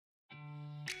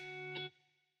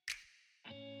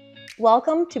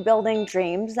Welcome to Building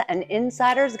Dreams, an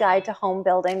insider's guide to home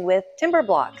building with timber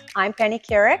blocks. I'm Penny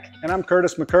Carrick. And I'm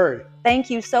Curtis McCurry. Thank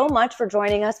you so much for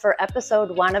joining us for episode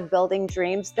 1 of Building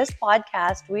Dreams. This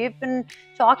podcast, we've been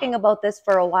talking about this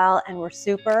for a while and we're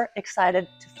super excited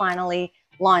to finally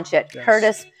launch it. Yes.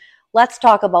 Curtis, let's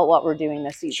talk about what we're doing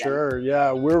this season. Sure,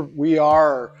 yeah. We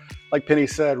are, like Penny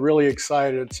said, really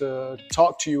excited to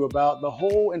talk to you about the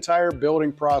whole entire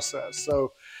building process.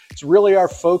 So it's really our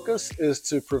focus is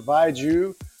to provide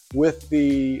you with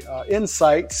the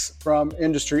insights from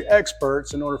industry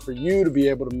experts in order for you to be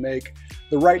able to make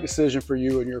the right decision for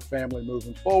you and your family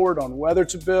moving forward on whether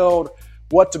to build,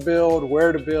 what to build,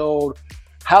 where to build,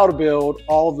 how to build,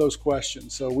 all of those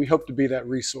questions. So we hope to be that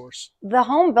resource. The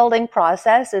home building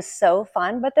process is so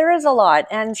fun, but there is a lot.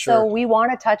 And so we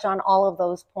want to touch on all of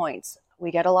those points.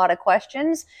 We get a lot of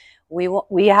questions.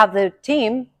 We have the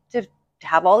team to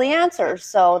have all the answers.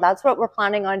 So that's what we're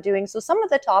planning on doing. So some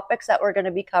of the topics that we're going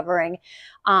to be covering,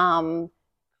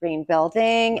 green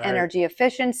building, Right. energy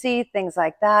efficiency, things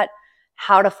like that,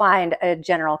 how to find a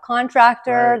general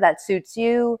contractor Right. that suits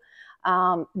you,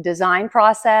 design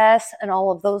process, and all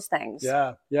of those things.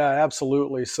 Yeah,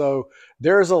 absolutely. So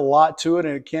there's a lot to it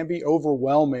and it can be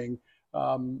overwhelming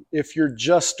if you're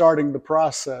just starting the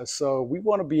process. So we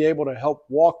want to be able to help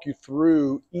walk you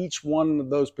through each one of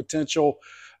those potential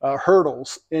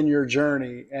hurdles in your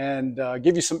journey and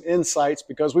give you some insights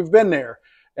because we've been there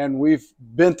and we've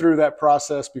been through that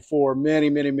process before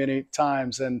many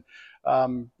times. And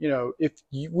if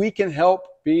we can help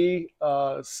be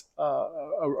a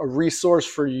resource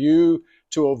for you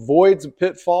to avoid the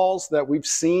pitfalls that we've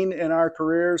seen in our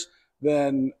careers,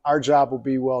 then our job will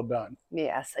be well done.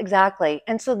 Yes, exactly.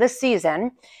 And so this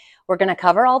season, we're going to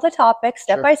cover all the topics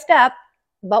step Sure. by step,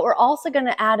 but we're also going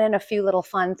to add in a few little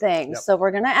fun things. Yep. So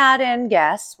we're going to add in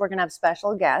guests. We're going to have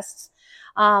special guests.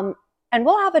 And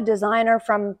we'll have a designer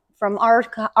from our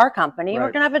company. Right.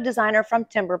 We're going to have a designer from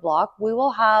Timberblock. We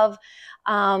will have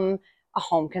a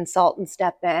home consultant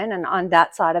step in and on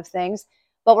that side of things.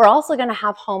 But we're also going to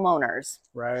have homeowners.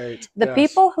 Right. The Yes.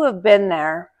 people who have been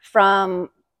there from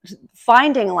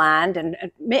finding land and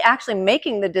actually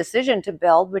making the decision to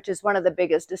build, which is one of the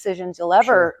biggest decisions you'll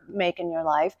ever make in your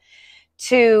life,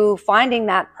 to finding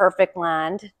that perfect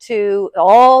land, to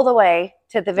all the way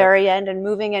to the very end and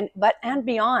moving in, and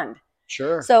beyond.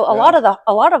 Sure. So a lot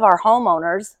of our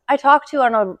homeowners I talk to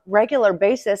on a regular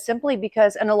basis simply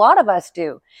because, and a lot of us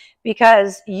do,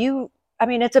 because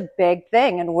it's a big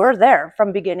thing and we're there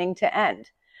from beginning to end.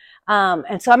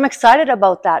 And so I'm excited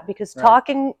about that because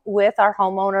talking with our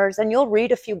homeowners, and you'll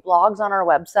read a few blogs on our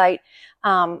website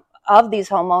of these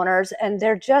homeowners, and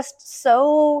they're just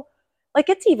so,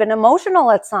 it's even emotional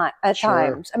at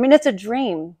times. I mean, it's a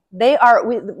dream. We are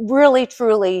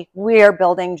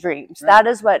building dreams. Right. That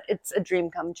is what it's a dream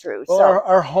come true. Well, So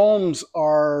our homes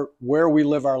are where we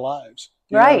live our lives.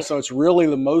 You know? Right. So it's really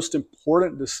the most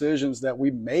important decisions that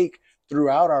we make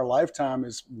throughout our lifetime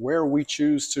is where we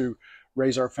choose to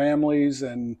raise our families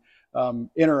and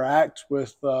interact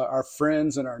with our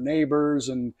friends and our neighbors.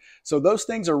 And so those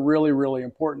things are really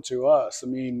important to us. I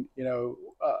mean,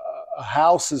 a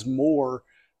house is more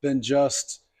than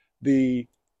just the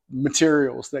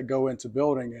materials that go into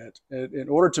building it. In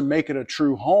order to make it a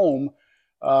true home,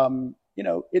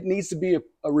 it needs to be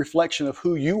a reflection of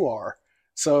who you are.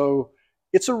 So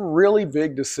it's a really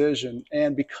big decision.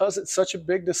 And because it's such a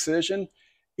big decision,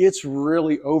 it's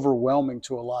really overwhelming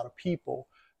to a lot of people.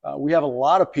 We have a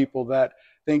lot of people that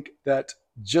think that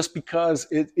just because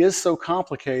it is so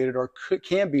complicated or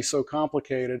can be so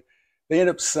complicated, they end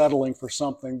up settling for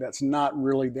something that's not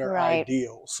really their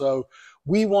ideal. So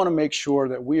we want to make sure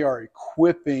that we are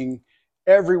equipping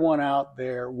everyone out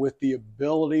there with the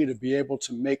ability to be able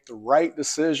to make the right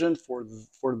decision for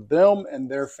them and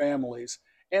their families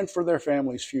and for their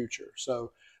family's future.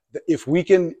 So if we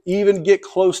can even get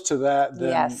close to that,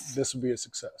 then this will be a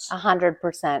success.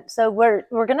 100%. So we're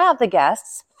going to have the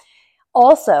guests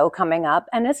also coming up,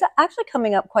 and it's actually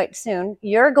coming up quite soon.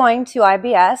 You're going to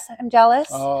IBS. I'm jealous.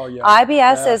 Oh, yeah.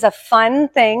 IBS is a fun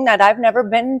thing that I've never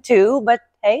been to, but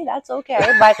hey, that's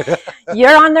okay. But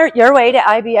you're on your way to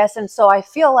IBS, and so I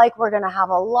feel like we're going to have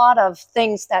a lot of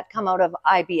things that come out of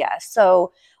IBS.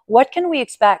 So what can we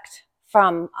expect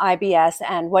from IBS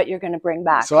and what you're going to bring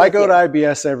back? So I go to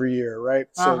IBS every year, right?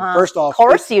 So first off, of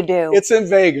course you do. It's in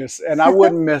Vegas, and I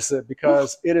wouldn't miss it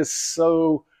because it is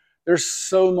there's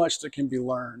so much that can be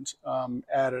learned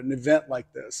at an event like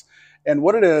this. And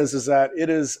what it is that it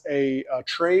is a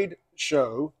trade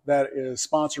show that is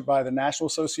sponsored by the National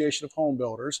Association of Home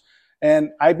Builders,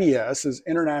 and IBS is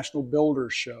International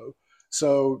Builders Show.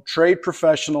 So trade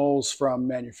professionals from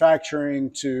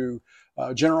manufacturing to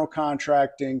general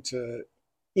contracting to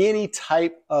any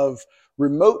type of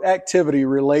remote activity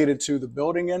related to the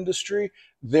building industry,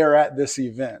 they're at this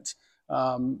event.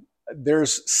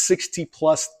 There's 60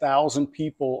 plus thousand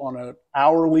people on an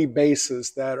hourly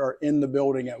basis that are in the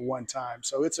building at one time.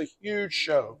 So it's a huge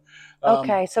show.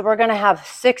 Okay, so we're going to have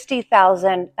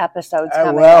 60,000 episodes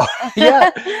coming well, up.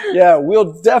 yeah,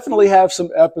 we'll definitely have some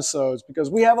episodes because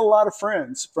we have a lot of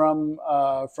friends from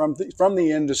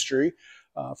the industry,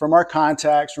 from our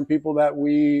contacts, from people that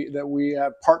we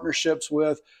have partnerships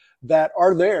with that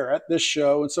are there at this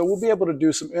show. And so we'll be able to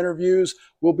do some interviews.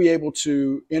 We'll be able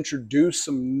to introduce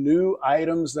some new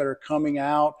items that are coming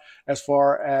out as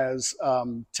far as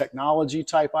technology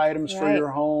type items for your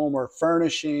home or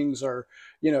furnishings or,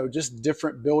 just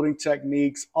different building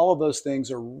techniques. All of those things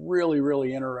are really,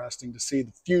 really interesting to see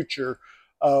the future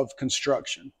of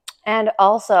construction. And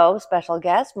also, special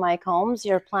guest, Mike Holmes,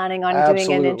 you're planning on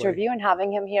doing an interview and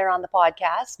having him here on the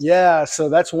podcast. Yeah, so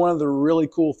that's one of the really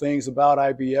cool things about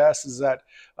IBS is that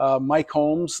Mike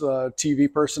Holmes,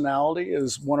 TV personality,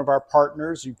 is one of our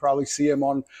partners. You probably see him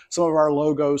on some of our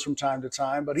logos from time to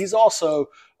time, but he's also,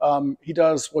 he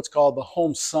does what's called the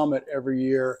Home Summit every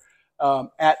year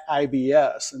at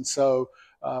IBS. And so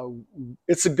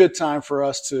it's a good time for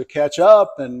us to catch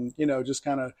up and, just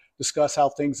kind of discuss how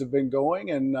things have been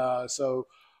going. And so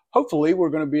hopefully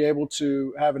we're going to be able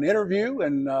to have an interview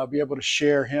and be able to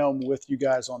share him with you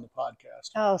guys on the podcast.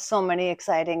 Oh, so many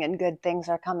exciting and good things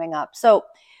are coming up. So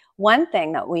one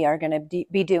thing that we are going to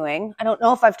be doing, I don't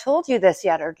know if I've told you this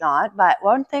yet or not, but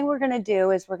one thing we're going to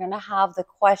do is we're going to have the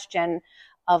question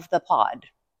of the pod.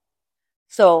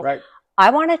 So I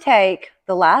want to take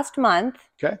the last month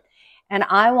and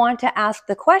I want to ask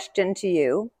the question to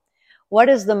you. What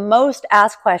is the most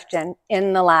asked question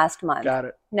in the last month? Got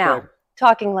it. Now,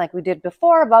 talking like we did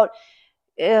before about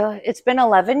it's been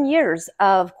 11 years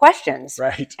of questions.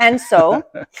 Right. And so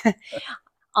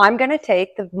I'm going to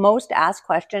take the most asked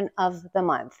question of the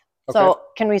month. Okay. So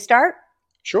can we start?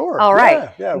 Sure. All right.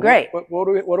 Yeah. Great. What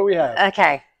do we have?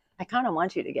 Okay. I kind of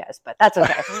want you to guess, but that's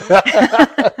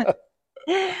okay.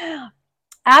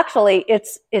 Actually,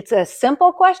 it's a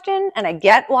simple question, and I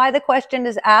get why the question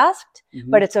is asked,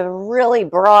 but it's a really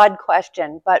broad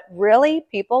question. But really,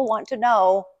 people want to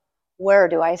know, where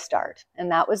do I start?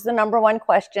 And that was the number one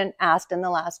question asked in the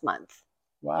last month.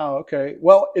 Wow, okay.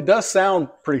 Well, it does sound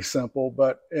pretty simple,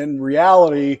 but in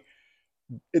reality,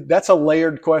 that's a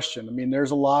layered question. I mean,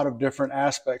 there's a lot of different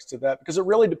aspects to that because it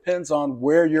really depends on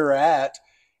where you're at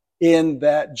in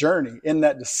that journey, in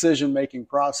that decision-making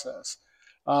process.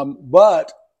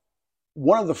 But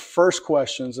one of the first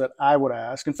questions that I would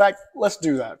ask, in fact, let's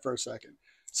do that for a second.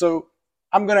 So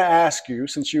I'm going to ask you,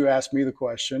 since you asked me the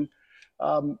question,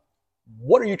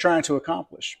 what are you trying to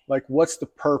accomplish? Like, what's the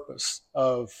purpose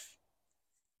of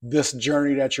this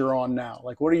journey that you're on now?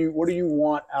 Like, what do you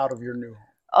want out of your new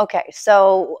home? Okay,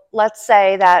 so let's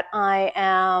say that I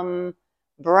am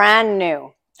brand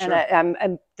new,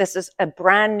 and this is a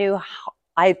brand new.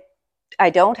 I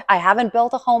haven't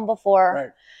built a home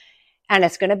before, and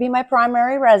it's going to be my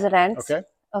primary residence.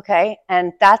 Okay,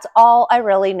 and that's all I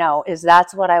really know is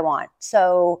that's what I want.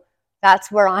 So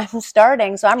that's where I'm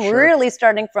starting. So I'm really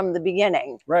starting from the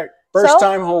beginning. Right, first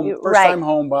time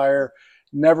home buyer.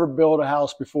 Never built a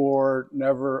house before,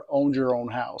 never owned your own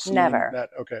house. Never.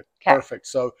 Perfect.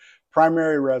 So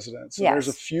primary residence. So there's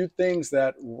a few things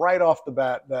that right off the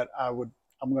bat that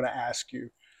I'm going to ask you.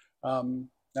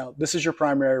 Now, this is your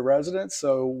primary residence.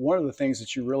 So one of the things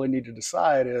that you really need to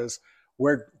decide is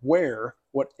what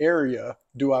area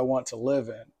do I want to live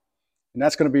in? And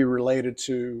that's going to be related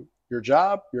to your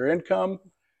job, your income,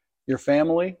 your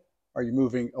family. Are you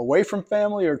moving away from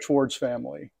family or towards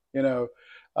family?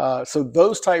 So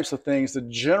those types of things, the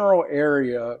general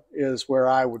area is where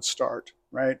I would start,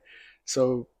 right?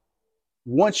 So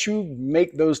once you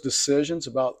make those decisions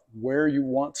about where you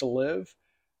want to live,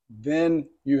 then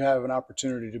you have an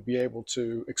opportunity to be able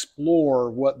to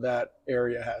explore what that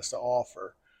area has to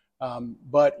offer.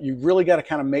 But you really got to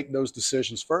kind of make those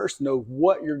decisions first, know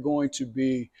what you're going to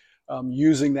be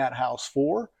using that house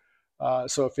for.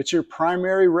 So if it's your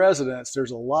primary residence,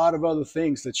 there's a lot of other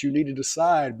things that you need to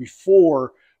decide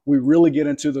before we really get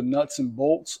into the nuts and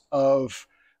bolts of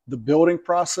the building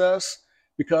process,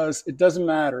 because it doesn't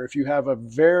matter if you have a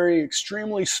very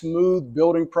extremely smooth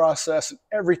building process and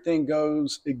everything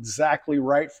goes exactly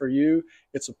right for you.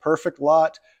 It's a perfect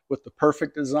lot with the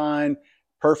perfect design,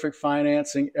 perfect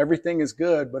financing, everything is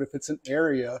good. But if it's an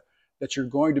area that you're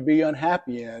going to be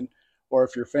unhappy in, or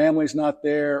if your family's not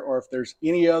there, or if there's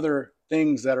any other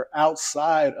things that are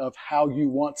outside of how you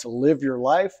want to live your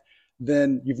life,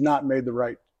 then you've not made the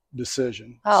right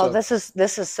decision. Oh, So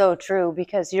this is so true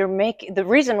because you're making the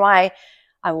reason why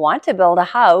I want to build a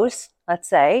house, let's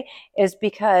say, is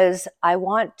because I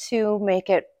want to make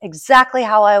it exactly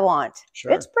how I want. It's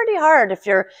sure. pretty hard if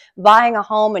you're buying a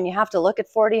home and you have to look at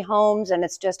 40 homes and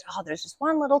it's just, oh, there's just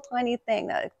one little tiny thing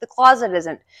that the closet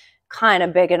isn't kind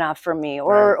of big enough for me,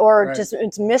 Right, or right. just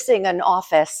it's missing an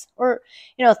office, or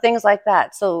things like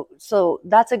that. So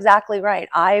that's exactly right.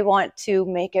 I want to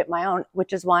make it my own,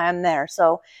 which is why I'm there.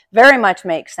 So very much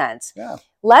makes sense. Yeah.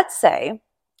 Let's say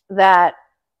that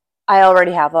I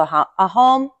already have a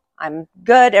home. I'm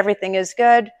good. Everything is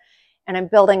good. And I'm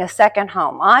building a second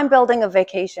home. I'm building a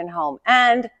vacation home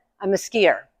and I'm a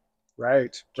skier.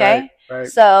 Right, right, Okay. right.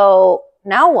 So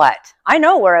now what? I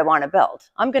know where I want to build.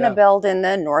 I'm going to Yeah. build in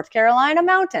the North Carolina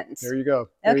mountains. There you go.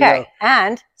 There you Okay. go.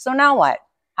 And so now what?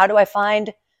 How do I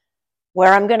find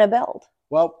where I'm going to build?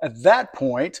 Well, at that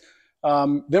point,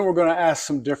 then we're going to ask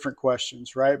some different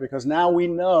questions, right? Because now we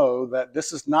know that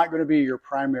this is not going to be your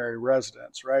primary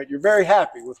residence, right? You're very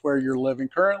happy with where you're living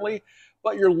currently,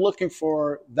 but you're looking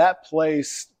for that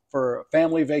place for a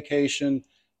family vacation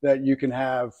that you can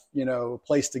have, a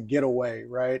place to get away,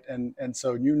 right? And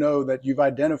so that you've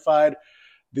identified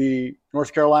the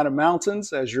North Carolina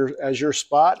mountains as your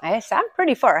spot. I'm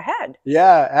pretty far ahead.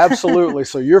 Yeah, absolutely.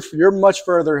 So you're much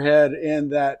further ahead in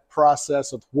that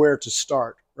process of where to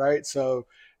start, right? So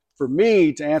for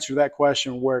me to answer that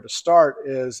question, where to start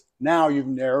is now you've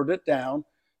narrowed it down.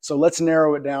 So let's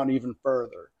narrow it down even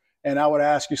further. And I would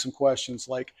ask you some questions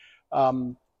like,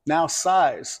 now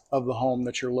size of the home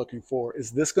that you're looking for.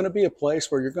 Is this going to be a place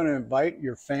where you're going to invite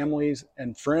your families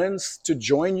and friends to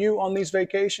join you on these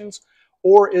vacations?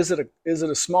 Or is it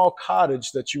a small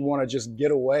cottage that you want to just get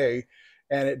away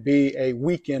and it be a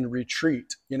weekend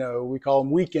retreat? We call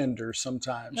them weekenders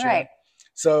sometimes. Right.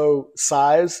 So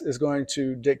size is going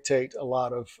to dictate a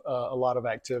lot of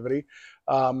activity.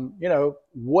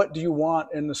 What do you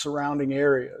want in the surrounding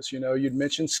areas? You'd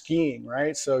mentioned skiing,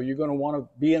 right? So you're going to want to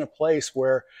be in a place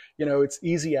where it's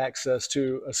easy access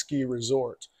to a ski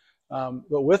resort.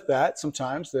 But with that,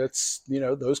 sometimes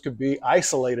those could be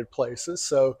isolated places.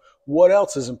 So what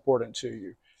else is important to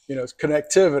you? It's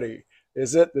connectivity.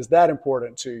 Is that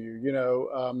important to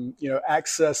you?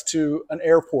 Access to an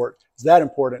airport, is that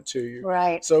important to you?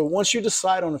 Right. So once you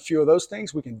decide on a few of those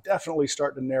things, we can definitely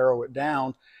start to narrow it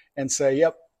down and say,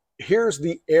 yep, here's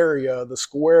the area, the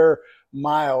square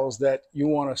miles that you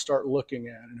want to start looking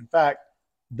at. And in fact,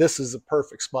 this is a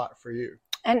perfect spot for you.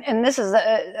 And this is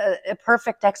a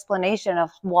perfect explanation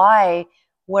of why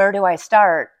where do I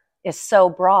start is so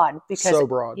broad, because So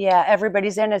broad. yeah,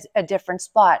 everybody's in a different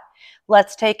spot.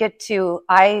 Let's take it to,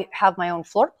 I have my own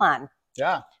floor plan.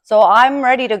 Yeah. So I'm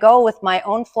ready to go with my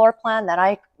own floor plan that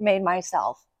I made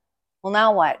myself. Well,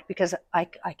 now what? Because I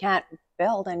can't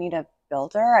build. I need a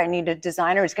builder. I need a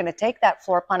designer who's going to take that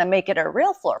floor plan and make it a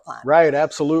real floor plan. Right,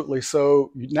 absolutely.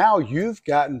 So now you've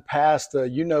gotten past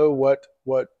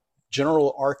what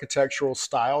general architectural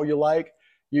style you like.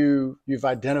 You've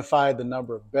identified the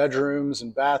number of bedrooms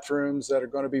and bathrooms that are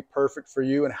going to be perfect for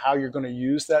you and how you're going to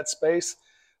use that space.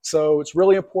 So it's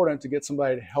really important to get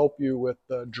somebody to help you with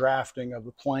the drafting of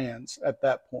the plans at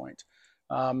that point.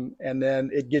 And then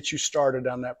it gets you started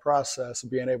on that process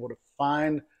of being able to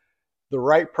find the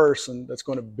right person that's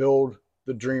going to build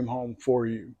the dream home for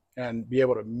you and be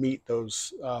able to meet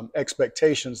those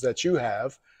expectations that you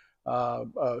have.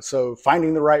 So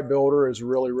finding the right builder is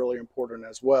really, really important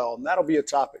as well. And that'll be a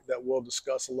topic that we'll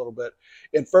discuss a little bit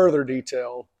in further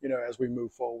detail, as we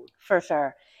move forward. For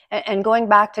sure. And going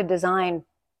back to design,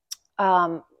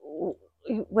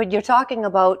 when you're talking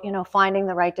about, finding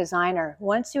the right designer,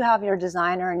 once you have your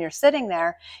designer and you're sitting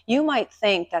there, you might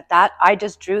think that I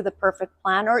just drew the perfect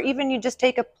plan, or even you just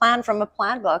take a plan from a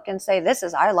plan book and say,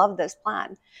 I love this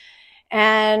plan.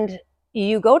 And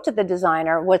you go to the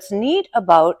designer. What's neat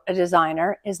about a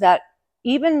designer is that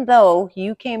even though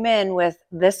you came in with,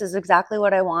 this is exactly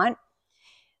what I want,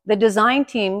 the design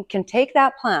team can take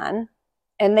that plan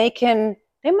and they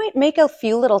might make a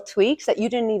few little tweaks that you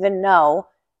didn't even know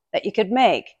that you could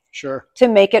make. Sure. To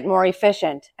make it more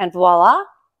efficient. And voila,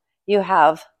 you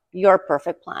have your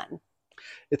perfect plan.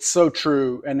 It's so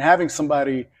true. And having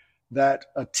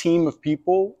a team of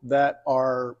people that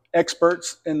are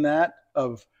experts in that,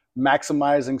 of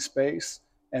maximizing space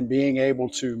and being able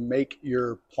to make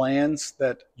your plans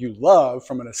that you love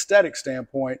from an aesthetic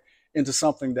standpoint into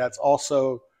something that's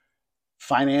also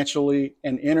financially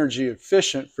and energy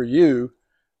efficient for you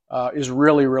is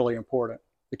really, really important,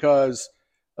 because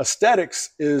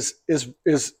aesthetics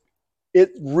it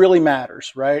really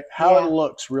matters, right? How it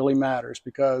looks really matters,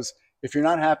 because if you're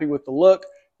not happy with the look,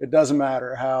 It doesn't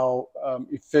matter how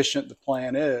efficient the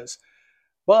plan is.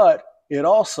 But it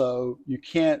also, you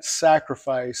can't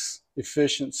sacrifice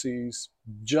efficiencies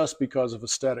just because of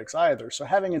aesthetics either. So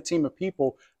having a team of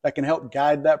people that can help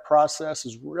guide that process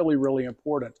is really, really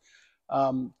important.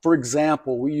 For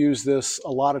example, we use this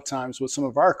a lot of times with some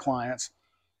of our clients.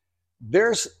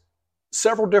 There's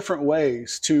several different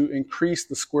ways to increase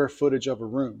the square footage of a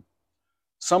room.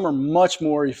 Some are much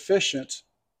more efficient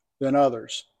than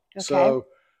others. Okay. So,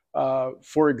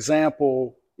 for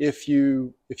example, if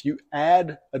you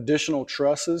add additional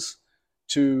trusses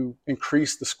to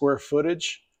increase the square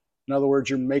footage, in other words,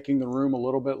 you're making the room a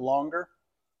little bit longer,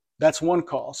 that's one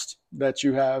cost. That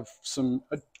you have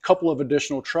a couple of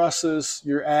additional trusses,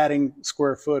 you're adding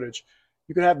square footage.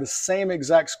 You could have the same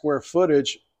exact square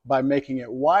footage by making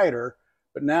it wider,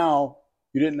 but now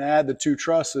you didn't add the 2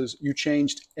 trusses, you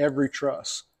changed every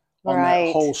truss on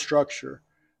that whole structure.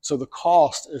 So the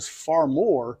cost is far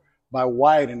more by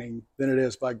widening than it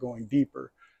is by going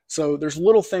deeper. So there's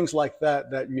little things like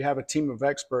that that you have a team of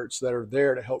experts that are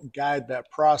there to help guide that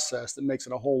process that makes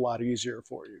it a whole lot easier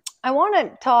for you. I want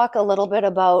to talk a little bit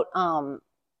about,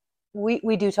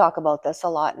 we do talk about this a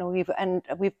lot, and we've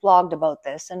blogged about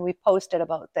this, and we've posted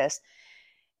about this.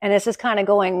 And this is kind of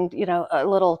going, a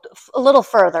little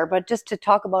further, but just to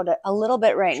talk about it a little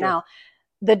bit right now,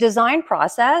 the design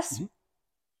process,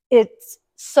 it's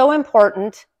so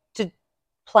important to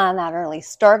plan that early.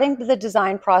 Starting the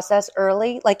design process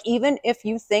early, like even if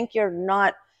you think you're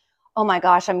not, oh my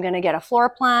gosh, I'm going to get a floor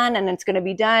plan and it's going to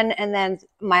be done, and then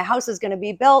my house is going to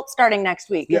be built starting next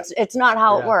week. Yeah. It's not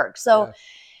how it works. So,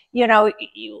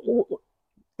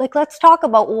 let's talk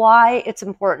about why it's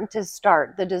important to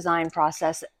start the design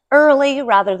process early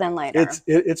rather than later.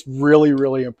 It's really,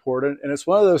 really important. And it's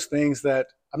one of those things that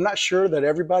I'm not sure that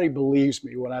everybody believes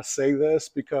me when I say this,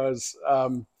 because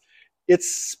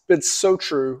it's been so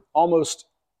true almost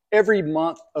every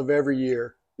month of every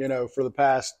year, for the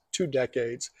past 2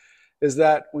 decades, is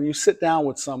that when you sit down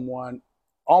with someone,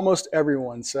 almost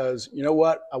everyone says, you know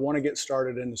what, I want to get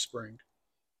started in the spring.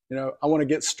 I want to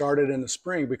get started in the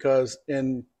spring because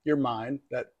in your mind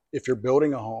that if you're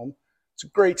building a home, it's a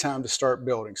great time to start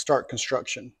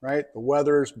construction, right? The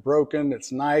weather's broken,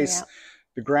 it's nice, yeah.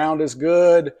 The ground is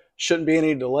good, shouldn't be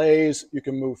any delays, you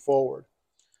can move forward.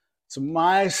 So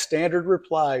my standard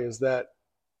reply is that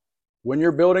when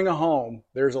you're building a home,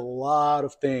 there's a lot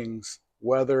of things,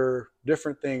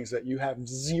 different things that you have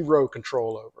zero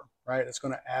control over, right? It's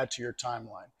going to add to your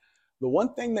timeline. The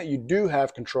one thing that you do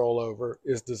have control over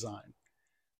is design.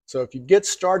 So if you get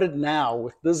started now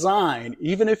with design,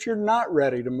 even if you're not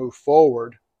ready to move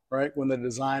forward, right, when the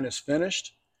design is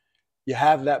finished, you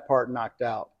have that part knocked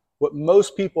out. What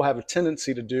most people have a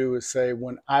tendency to do is say,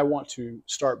 when I want to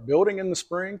start building in the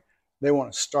spring, they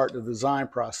want to start the design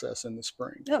process in the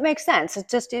spring. It makes sense.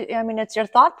 It's just, it's your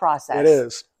thought process. It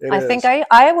is. I think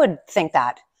I would think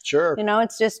that. Sure.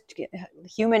 It's just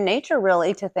human nature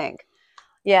really to think.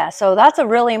 Yeah, so that's a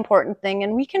really important thing,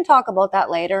 and we can talk about that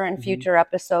later in future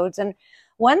episodes. And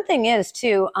one thing is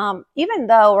too, even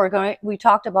though we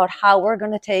talked about how we're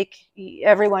going to take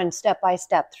everyone step by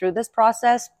step through this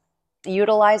process,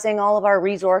 utilizing all of our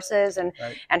resources and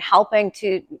helping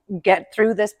to get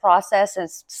through this process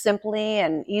as simply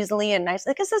and easily and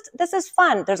nicely. Because this is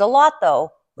fun. There's a lot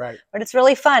though, right? But it's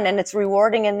really fun and it's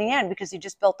rewarding in the end because you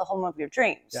just built the home of your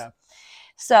dreams. Yeah.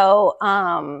 So,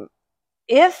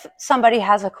 if somebody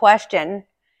has a question,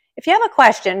 if you have a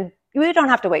question, we don't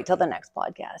have to wait till the next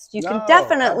podcast. You can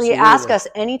definitely ask us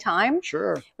anytime.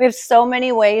 Sure. We have so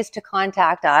many ways to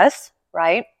contact us,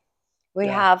 right? We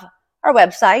have our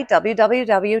website,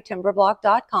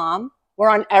 www.timberblock.com. We're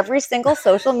on every single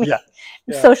social media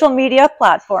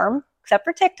platform, except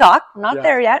for TikTok. I'm not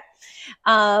there yet.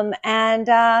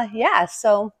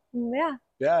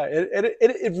 Yeah,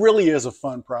 it really is a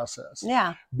fun process.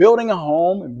 Yeah. Building a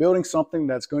home and building something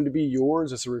that's going to be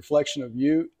yours as a reflection of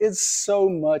you is so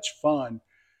much fun.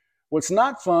 What's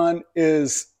not fun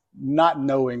is not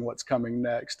knowing what's coming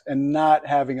next and not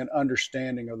having an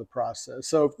understanding of the process.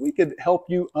 So if we could help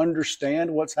you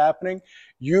understand what's happening,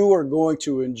 you are going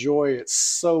to enjoy it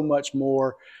so much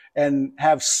more and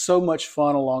have so much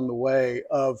fun along the way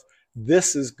of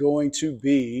this is going to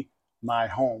be my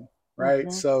home.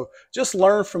 Right. So just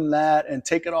learn from that and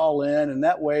take it all in. And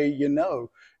that way,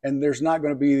 and there's not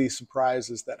going to be these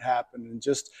surprises that happen. And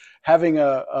just having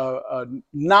a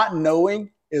not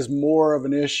knowing is more of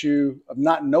an issue of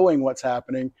not knowing what's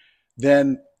happening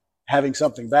than having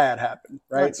something bad happen.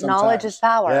 Right. Knowledge is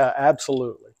power. Yeah,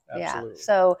 absolutely. Yeah.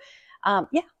 So,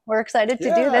 we're excited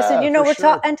to do this. And, we're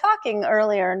talking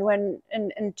earlier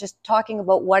and just talking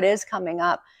about what is coming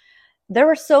up. there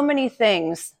were so many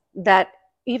things that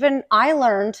even I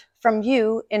learned from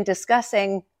you in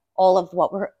discussing all of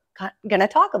what we're going to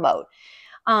talk about.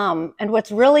 And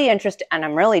what's really interesting, and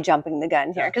I'm really jumping the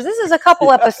gun here because this is a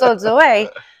couple episodes away,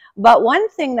 but one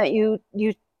thing that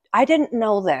I didn't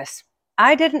know this.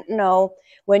 I didn't know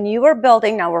when you were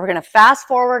building. Now we're going to fast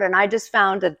forward, and I just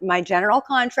found my general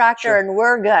contractor, and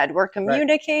we're good. We're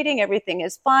communicating. Everything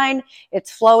is fine.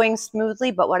 It's flowing smoothly.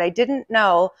 But what I didn't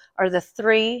know are the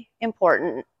 3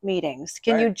 important meetings.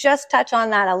 Can you just touch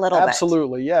on that a little bit?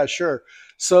 Absolutely. Yeah, sure.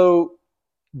 So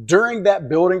during that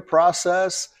building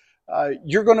process,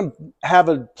 you're going to have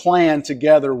a plan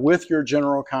together with your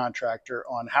general contractor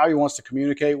on how he wants to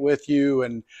communicate with you,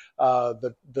 and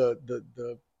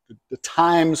the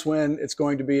times when it's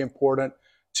going to be important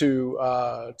to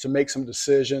make some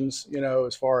decisions,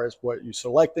 as far as what you're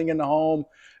selecting in the home,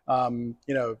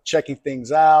 checking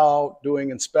things out, doing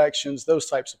inspections, those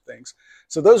types of things.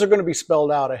 So those are going to be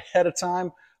spelled out ahead of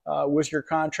time with your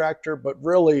contractor. But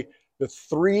really, the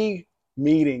 3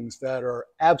 meetings that are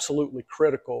absolutely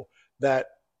critical that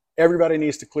everybody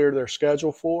needs to clear their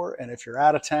schedule for, and if you're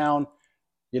out of town,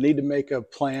 you need to make a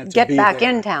plan to get be back there.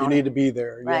 in town. You need to be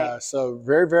there. Right. Yeah. So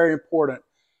very, very important,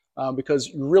 because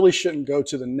you really shouldn't go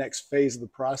to the next phase of the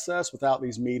process without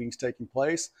these meetings taking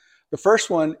place. The first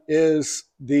one is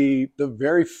the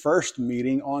very first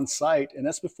meeting on site, and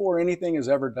that's before anything is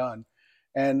ever done.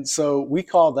 And so we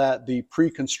call that the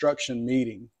pre-construction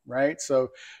meeting, right? So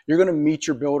you're going to meet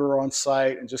your builder on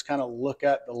site and just kind of look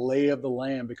at the lay of the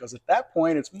land, because at that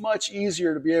point, it's much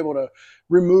easier to be able to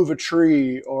remove a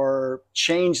tree or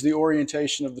change the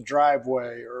orientation of the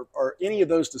driveway, or any of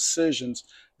those decisions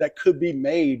that could be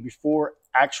made before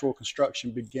actual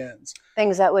construction begins.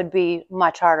 Things that would be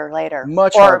much harder later.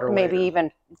 Much harder or maybe later.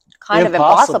 even kind of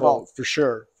impossible. For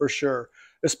sure, for sure.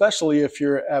 Especially if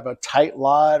you have a tight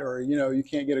lot, or you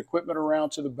can't get equipment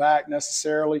around to the back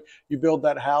necessarily. You build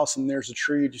that house and there's a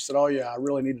tree. You said, oh yeah, I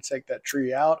really need to take that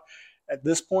tree out. At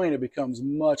this point, it becomes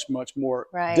much, much more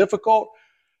difficult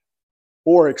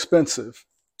or expensive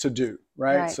to do,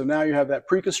 right? So now you have that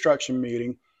pre-construction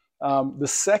meeting. The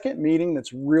second meeting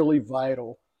that's really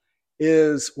vital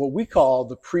is what we call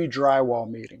the pre-drywall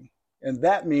meeting. And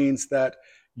that means that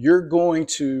you're going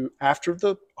to, after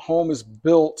the home is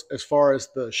built, as far as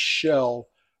the shell,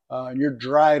 and you're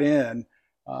dried in,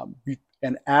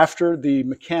 and after the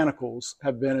mechanicals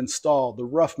have been installed, the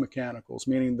rough mechanicals,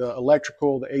 meaning the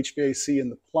electrical, the HVAC, and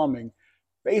the plumbing,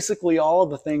 basically all of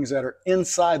the things that are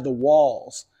inside the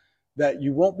walls that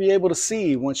you won't be able to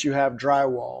see once you have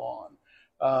drywall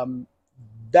on.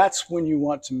 That's when you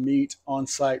want to meet on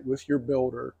site with your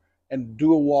builder and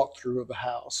do a walkthrough of the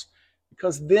house.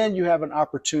 Because then you have an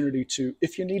opportunity to,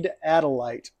 if you need to add a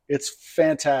light, it's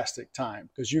fantastic time,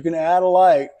 because you can add a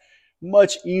light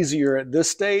much easier at this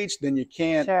stage than you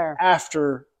can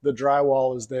after the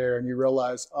drywall is there and you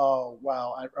realize, oh,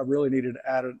 wow, I really needed to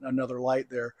add another light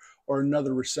there, or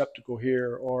another receptacle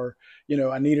here, or,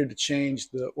 I needed to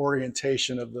change the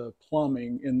orientation of the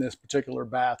plumbing in this particular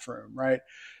bathroom, right?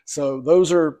 So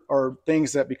those are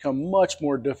things that become much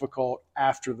more difficult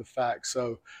after the fact.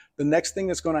 So the next thing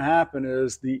that's going to happen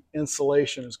is the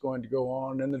insulation is going to go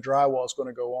on and the drywall is going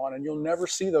to go on, and you'll never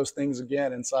see those things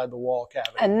again inside the wall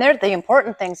cavity. And they're the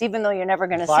important things, even though you're never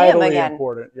going to see them again. Vitally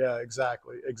important. Yeah,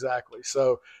 exactly.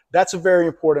 So that's a very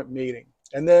important meeting.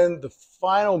 And then the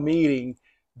final meeting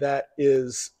that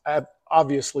is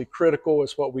obviously critical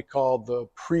is what we call the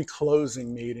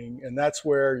pre-closing meeting, and that's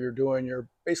where you're doing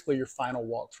basically your final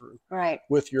walkthrough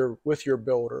with your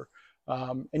builder.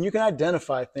 And you can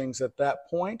identify things at that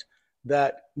point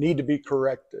that need to be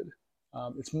corrected.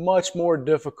 It's much more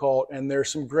difficult, and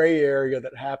there's some gray area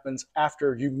that happens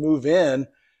after you move in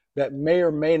that may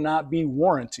or may not be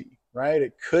warranty, right?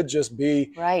 It could just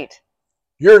be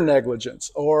your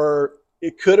negligence, or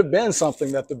it could have been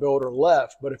something that the builder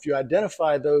left. But if you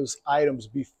identify those items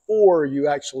before you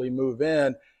actually move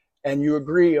in and you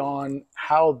agree on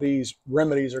how these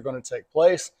remedies are going to take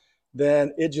place,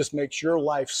 then it just makes your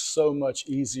life so much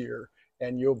easier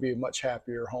and you'll be a much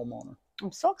happier homeowner.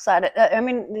 I'm so excited. I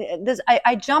mean,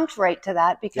 I jumped right to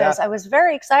that because I was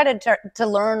very excited to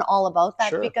learn all about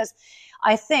that, because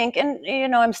I think,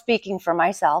 and I'm speaking for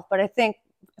myself, but I think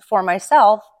for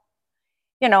myself,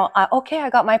 okay, I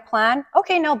got my plan.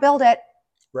 Okay, now build it.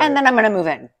 And then I'm going to move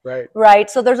in. Right.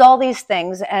 So there's all these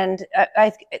things. And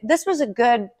this was a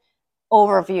good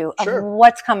overview of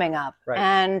what's coming up.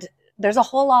 And there's a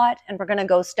whole lot, and we're going to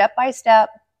go step by step.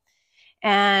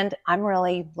 And I'm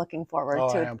really looking forward Oh,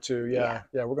 I to, am too. Yeah.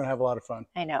 Yeah. We're going to have a lot of fun.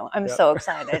 I know. I'm Yep. so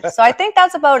excited. So I think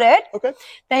that's about it. Okay.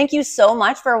 Thank you so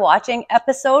much for watching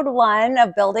episode 1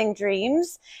 of Building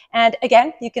Dreams. And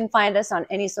again, you can find us on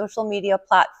any social media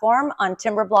platform, on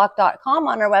timberblock.com,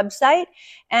 on our website,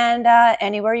 and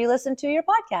anywhere you listen to your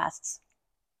podcasts.